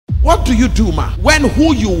do you do, ma, when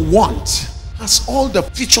who you want has all the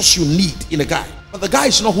features you need in a guy, but the guy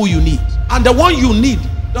is not who you need, and the one you need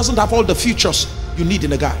doesn't have all the features you need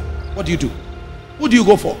in a guy? What do you do? Who do you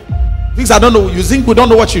go for? Things I don't know. You think we don't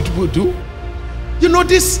know what you do? You know,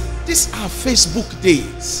 these are Facebook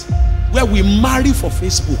days where we marry for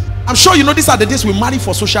Facebook. I'm sure you know these are the days we marry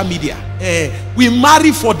for social media. We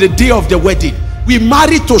marry for the day of the wedding. We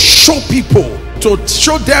marry to show people, to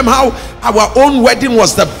show them how our own wedding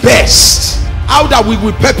was the best. How that we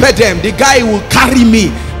will pepper them. The guy will carry me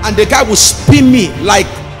and the guy will spin me like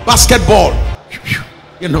basketball.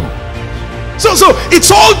 You know. So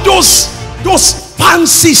it's all those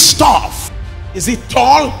fancy stuff. Is it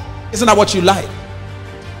tall? Isn't that what you like?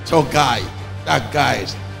 Tall guy. That guy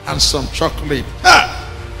is handsome, chocolate.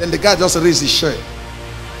 Then the guy just raised his shirt.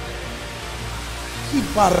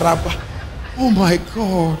 Oh my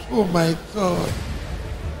God. Oh my God.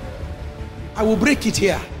 I will break it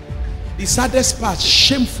here. The saddest part,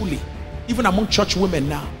 shamefully, even among church women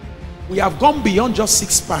now, we have gone beyond just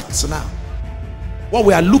 6 packs now. What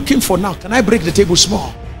we are looking for now, can I break the table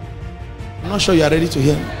small? I'm not sure you are ready to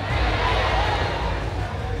hear me.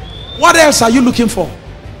 What else are you looking for?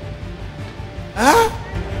 Huh?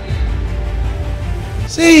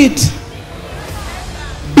 Say it.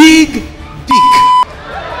 Big dick.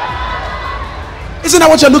 Isn't that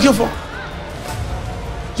what you're looking for?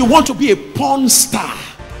 You want to be a porn star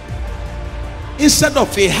instead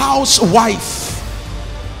of a housewife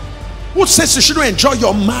who says you shouldn't enjoy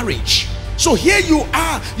your marriage. So here you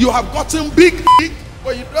are, you have gotten big dick,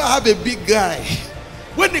 but you don't have a big guy.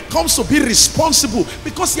 When it comes to be responsible,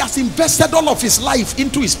 because he has invested all of his life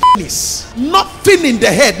into his penis, nothing in the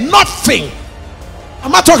head, nothing.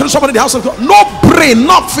 I'm not talking to somebody in the house of God. No brain,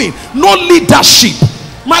 nothing, no leadership.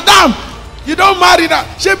 Madam, you don't marry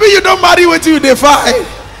that. Shebi, you don't marry what you define.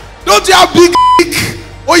 Don't you have big dick?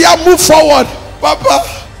 Oh yeah, move forward,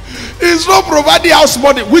 Papa. He's not providing house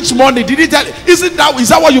money. Which money did he tell you? Is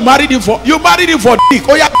that what you married him for? You married him for dick.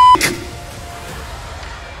 Oh yeah, dick.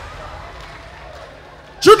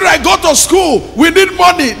 Children go to school. We need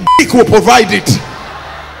money. Dick will provide it.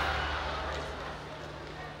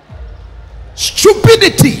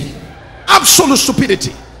 Stupidity. Absolute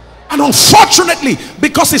stupidity. And unfortunately,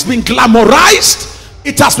 because it's been glamorized,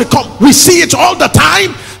 it has become, we see it all the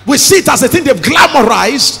time. We see it as a thing they've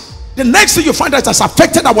glamorized. The next thing you find out, it has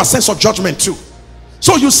affected our sense of judgment too.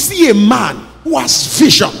 So you see a man who has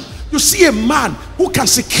vision. You see a man who can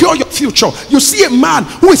secure your future. You see a man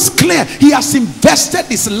who is clear. He has invested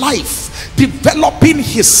his life developing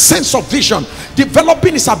his sense of vision,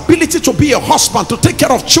 developing his ability to be a husband, to take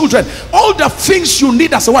care of children, all the things you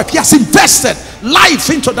need as a wife. He has invested life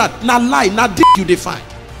into that. Now lie, now did you define?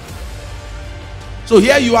 So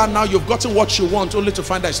here you are now, you've gotten what you want only to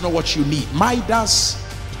find that it's not what you need. Midas.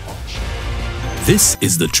 This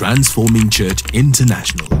is the Transforming Church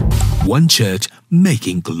International. One church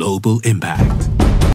making global impact.